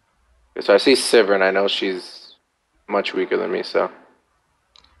 Okay, so I see Sivir, and I know she's much weaker than me, so.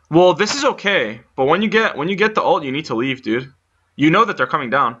 Well, this is okay, but when you get the ult, you need to leave, dude. You know that they're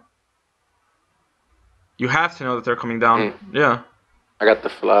coming down. You have to know that they're coming down. Yeah. I got the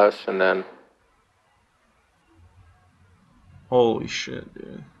flash, and then. Holy shit,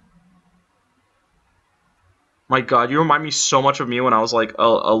 dude. My god, you remind me so much of me when I was like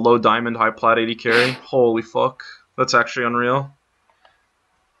a low diamond, high plat 80 carry. Holy fuck. That's actually unreal.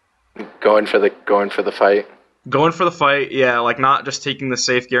 Going for the fight. Going for the fight, yeah, like not just taking the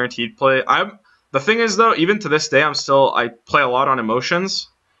safe guaranteed play. The thing is though, even to this day I play a lot on emotions.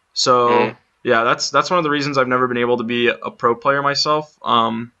 So yeah, that's one of the reasons I've never been able to be a pro player myself.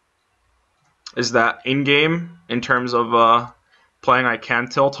 Is that in game in terms of playing I can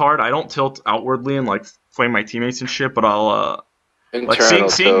tilt hard. I don't tilt outwardly and like flame my teammates and shit, but I'll like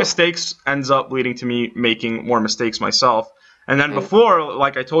seeing mistakes ends up leading to me making more mistakes myself. And then before,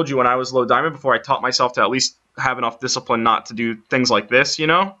 like I told you, when I was low diamond, before I taught myself to at least have enough discipline not to do things like this, you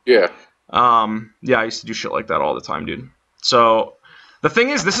know? Yeah. Yeah, I used to do shit like that all the time, dude. So the thing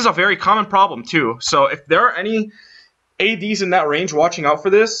is, this is a very common problem too. So if there are any ADs in that range watching out for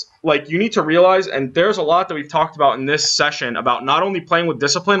this, like you need to realize, and there's a lot that we've talked about in this session about not only playing with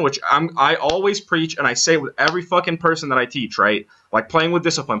discipline, which I always preach and I say with every fucking person that I teach, right? Like playing with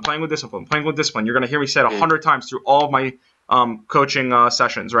discipline, playing with discipline, playing with discipline. You're gonna hear me say it 100 times through all of my coaching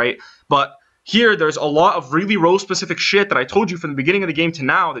sessions, right? But here, there's a lot of really role-specific shit that I told you from the beginning of the game to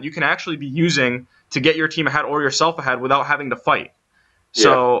now that you can actually be using to get your team ahead or yourself ahead without having to fight.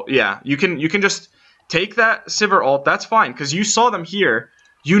 So yeah, you can just take that Sivir ult. That's fine because you saw them here.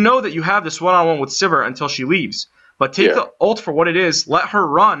 You know that you have this one-on-one with Sivir until she leaves. But take the ult for what it is. Let her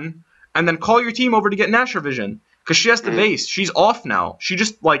run, and then call your team over to get Nasher Vision because she has the base. She's off now. She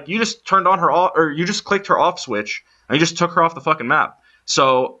just like you just turned on her off, or you just clicked her off switch and you just took her off the fucking map.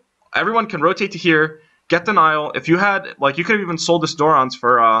 So everyone can rotate to here, get denial. If you had, like, you could have even sold this Dorans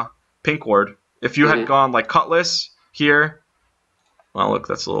for pink ward. If you had gone, like, Cutlass here. Well, look,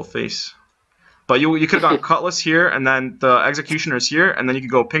 that's a little face. But you could have gone Cutlass here, and then the Executioner's here, and then you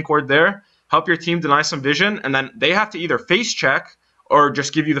could go pink ward there, help your team deny some vision, and then they have to either face check or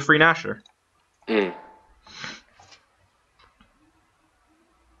just give you the free Nasher.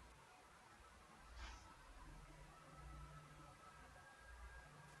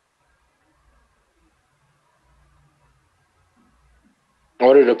 I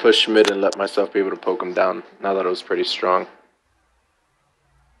wanted to push mid and let myself be able to poke him down. Now that it was pretty strong,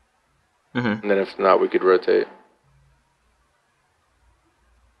 Mm-hmm. and then if not, we could rotate.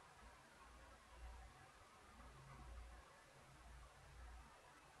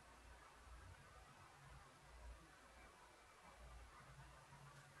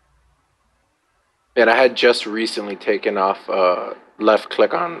 And I had just recently taken off left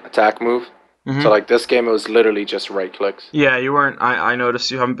click on attack move. So Mm-hmm. like this game, it was literally just right clicks. Yeah, you weren't. I noticed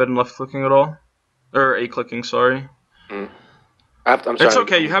you haven't been left clicking at all, or a clicking. Sorry. Mm. I'm It's starting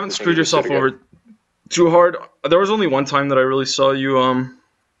to okay. get You haven't getting screwed used to it yourself again. over too hard. There was only one time that I really saw you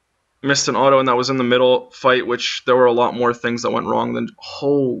missed an auto, and that was in the middle fight, which there were a lot more things that went wrong than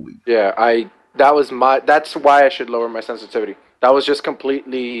holy. Yeah, I that was my that's why I should lower my sensitivity. That was just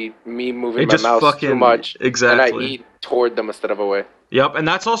completely me moving It my just mouse too fucking much, and I exactly. eat toward them instead of away. Yep, and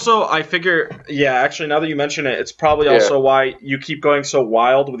that's also I figure. Yeah, actually, now that you mention it, it's probably Yeah. also why you keep going so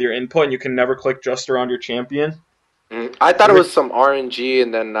wild with your input, and you can never click just around your champion. I thought It it was makes some RNG,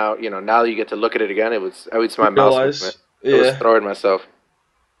 and then now now you get to look at it again. It's you my mouse movement. realize. I was Yeah. throwing myself.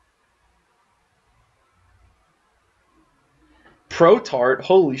 Pro Tart.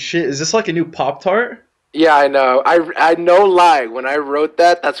 Holy shit! Is this like a new Pop Tart? Yeah, I know. I no lie. When I wrote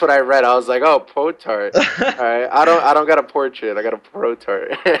that, that's what I read. I was like, oh, Potart. All right. I don't got a portrait. I got a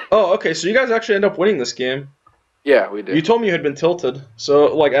Protart. Oh, okay. So you guys actually end up winning this game. Yeah, we You did. told me you had been tilted,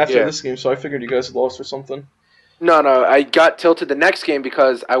 so like after Yeah. this game, so I figured you guys had lost or something. No, no. I got tilted the next game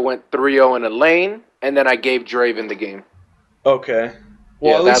because I went 3-0 in a lane, and then I gave Draven the game. Okay.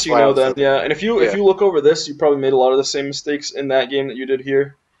 Well, Yeah, at least that's you why I know was then. tilted. Yeah, and if Yeah. you look over this, you probably made a lot of the same mistakes in that game that you did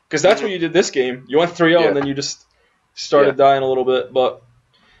here. Because that's what hmm you did this game. You went 3-0 Yeah. and then you just Yeah. started dying a little bit. But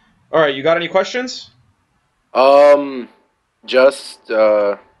all right, you got any questions? Um. Just.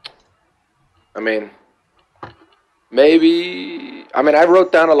 I mean, maybe. I mean, I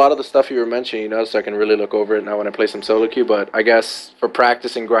wrote down a lot of the stuff you were mentioning, so I can really look over it now when I play some solo queue. But I guess for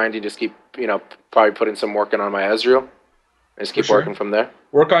practice and grinding, just keep, probably putting some work in on my Ezreal and just For keep working sure. from there.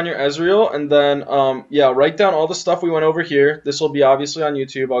 Work on your Ezreal, and then yeah, write down all the stuff we went over here. This will be obviously on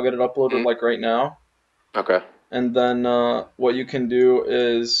YouTube. I'll get it uploaded hmm like right now. Okay. And then what you can do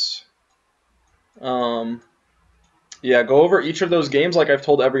is um, yeah, go over each of those games like I've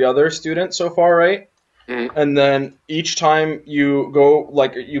told every other student so far, right? hmm And then each time you go,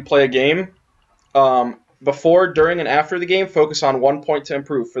 like you play a game, before, during, and after the game, focus on 1 point to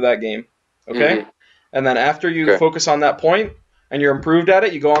improve for that game. Okay? hmm And then after you Okay. focus on that point and you're improved at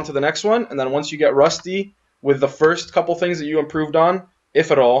it, you go on to the next one. And then once you get rusty with the first couple things that you improved on,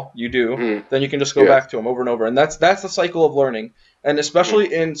 if at all you do, hmm then you can just go Yeah. back to them over and over. And that's the cycle of learning. And hmm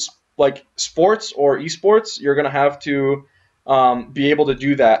especially in like sports or esports, you're gonna have to be able to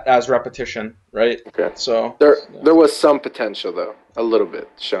do that as repetition, right? Okay. So yeah. There was some potential though, a little bit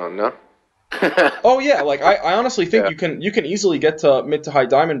shown, no? Oh yeah, like I honestly think Yeah. you can easily get to mid to high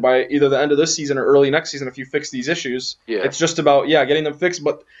diamond by either the end of this season or early next season if you fix these issues. Yeah. It's just about yeah getting them fixed.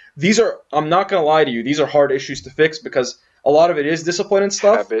 But these are I'm not gonna lie to you, these are hard issues to fix because a lot of it is discipline and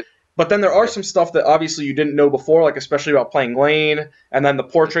stuff. Habit. But then there are Yeah. some stuff that obviously you didn't know before, like especially about playing lane and then the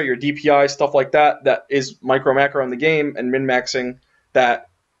portrait, your DPI stuff like that. That is micro macro in the game and min maxing that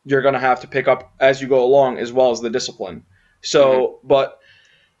you're gonna have to pick up as you go along as well as the discipline. hmm So, but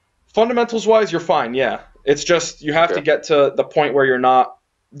fundamentals wise, you're fine. Yeah, it's just you have to Okay. get to the point where you're not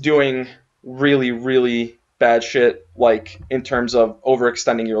doing really, really bad shit, like in terms of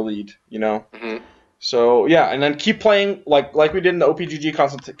overextending your lead. You know. hmm So yeah, and then keep playing like we did in the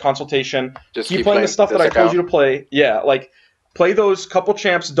OPGG consultation. Just Keep keep playing the playing stuff that this I told account. you to play. Yeah, like play those couple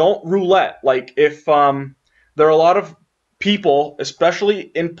champs. Don't roulette. Like if there are a lot of people, especially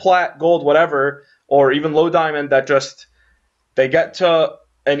in plat, gold, whatever, or even low diamond, that just they get to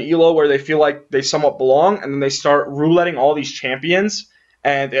an elo where they feel like they somewhat belong, and then they start rouletting all these champions,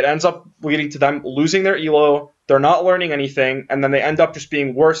 and it ends up leading to them losing their elo. They're not learning anything, and then they end up just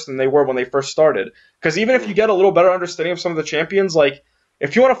being worse than they were when they first started. Because even if you Mm. get a little better understanding of some of the champions, like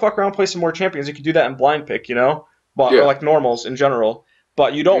if you want to fuck around, play some more champions, you can do that in blind pick, but or Yeah. like normals in general.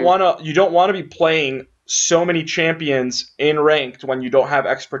 But hmm you don't want to be playing so many champions in ranked when you don't have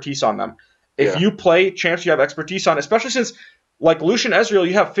expertise on them. If Yeah. you play champs you have expertise on, especially since like Lucian Ezreal,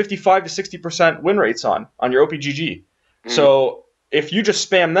 you have 55 to 60% win rates on your OPGG. hmm So if you just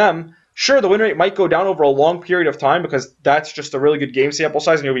spam them, sure, the win rate might go down over a long period of time because that's just a really good game sample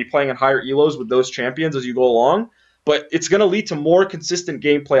size and you'll be playing in higher elos with those champions as you go along. But it's going to lead to more consistent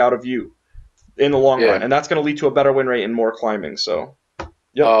gameplay out of you in the long run. Yeah. And that's going to lead to a better win rate and more climbing. So,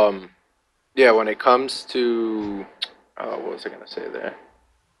 yep. Um. Yeah. When it comes to, what was I gonna say there?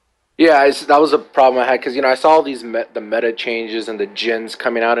 Yeah, that was a problem I had because I saw all these the meta changes and the gens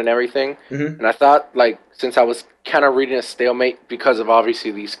coming out and everything, Hmm. and I thought like since I was kind of reading a stalemate because of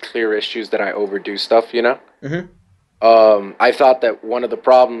obviously these clear issues that I overdo stuff. Hmm. I thought that one of the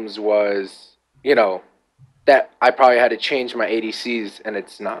problems was that I probably had to change my ADCs, and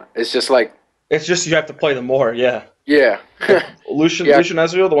it's not. It's just like It's just you have to play them more. Yeah. yeah, Like Lucian, yeah,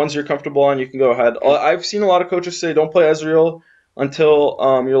 Ezreal, the ones you're comfortable on, you can go ahead. I've seen a lot of coaches say don't play Ezreal until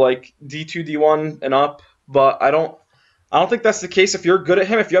you're like D2, D1 and up, but I don't think that's the case. If you're good at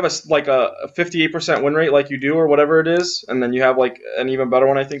him, if you have like a 58% win rate like you do or whatever it is, and then you have like an even better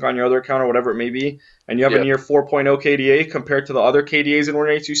one I think on your other account or whatever it may be, and you have a yeah. near 4.0 KDA compared to the other KDAs and win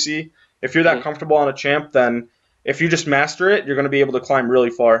rates you see, if you're that Mhm. comfortable on a champ, then if you just master it, you're going to be able to climb really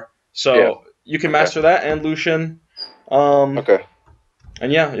far. Yeah. So you can Okay. master that and Lucian. Um, Okay.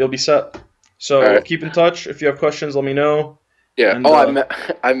 and yeah, you'll be set. All So right. keep in touch. If you have questions, let me know. Yeah. And Oh,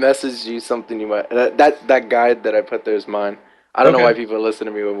 I messaged you something you might that guide that I put there is mine. I don't know why okay, people listen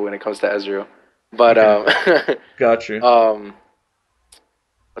to me when it comes to Ezreal, but okay, got you. um,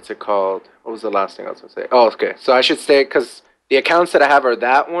 what's it called? What was the last thing I was gonna say? Oh, okay. So I should stay because the accounts that I have are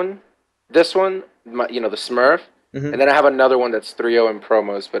that one, this one, the Smurf, and Hmm. then I have another one that's 3.0 in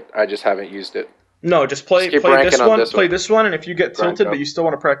promos, but I just haven't used it. No, just Just play keep play ranking this on one. this Play one. this one, and if you get Rank tilted, but up. you still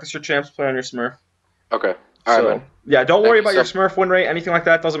want to practice your champs, play on your Smurf. Okay. All right, man. So yeah, don't worry Thank you about your so. Smurf win rate, anything like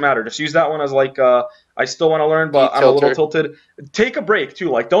that. Doesn't matter. Just use that one as like I still want to learn, D but I'm a little tilter. tilted. Take a break too.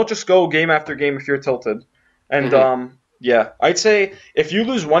 Like don't just go game after game if you're tilted. And Hmm. yeah, I'd say if you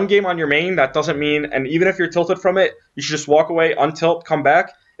lose one game on your main, that doesn't mean. And even if you're tilted from it, you should just walk away, untilt, come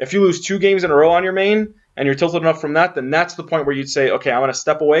back. If you lose 2 games in a row on your main and you're tilted enough from that, then that's the point where you'd say, okay, I'm gonna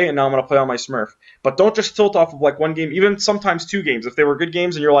step away and now I'm gonna play on my Smurf. But don't just tilt off of like one game, even sometimes 2 games. If they were good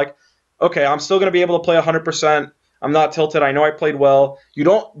games and you're like, okay, I'm still gonna be able to play 100%. I'm not tilted. I know I played well. You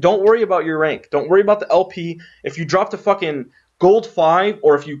don't worry about your rank. Don't worry about the LP. If you drop to fucking gold 5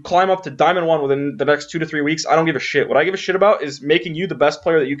 or if you climb up to diamond 1 within the next 2 to 3 weeks, I don't give a shit. What I give a shit about is making you the best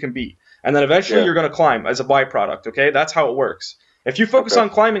player that you can be. And then eventually Yeah. you're going to climb as a byproduct, okay? That's how it works. If you focus Okay. on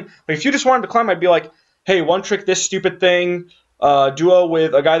climbing, like if you just wanted to climb, I'd be like, "Hey, one trick this stupid thing, duo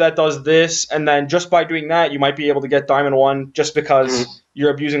with a guy that does this, and then just by doing that, you might be able to get diamond 1 just Hmm. because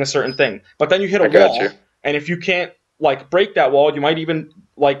you're abusing a certain thing." But then you hit a I got you. wall, and if you can't like break that wall, you might even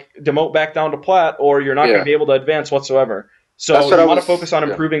like demote back down to plat, or you're not going to Yeah. be able to advance whatsoever. That's So what I you want to was. focus on Yeah.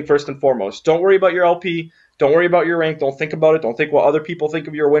 improving first and foremost. Don't worry about your LP. Don't worry about your rank. Don't think about it. Don't think what other people think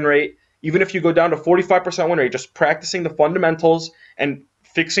of your win rate. Even if you go down to 45% win rate, just practicing the fundamentals and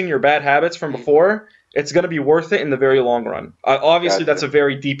fixing your bad habits from Mhm. before, it's going to be worth it in the very long run. Obviously, that's Gotcha. a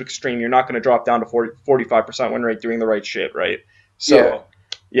very deep extreme. You're not going to drop down to 45% win rate doing the right shit, right? Yeah. So,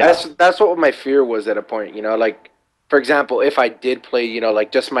 yeah. That's what my fear was at a point. Like for example, if I did play,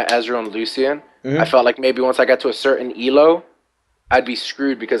 like just my Ezreal and Lucian, I Hmm. felt like maybe once I got to a certain elo, I'd be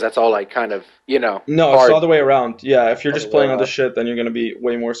screwed because that's all I kind of, No, it's the hard other way around. Yeah, if you're other just way playing other around. shit, then you're going to be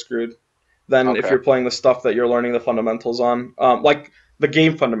way more screwed than if Okay. you're playing the stuff that you're learning the fundamentals on, like the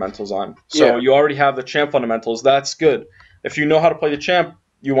game fundamentals on. So Yeah. you already have the champ fundamentals. That's good. If you know how to play the champ,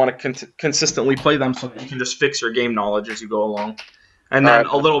 you want to consistently play them so that you can just fix your game knowledge as you go along. And All then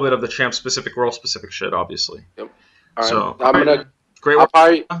right, a man. little bit of the champ specific, role specific shit, obviously. Yep. All right. So, all right, man. Great I'll work.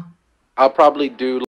 probably I'll probably do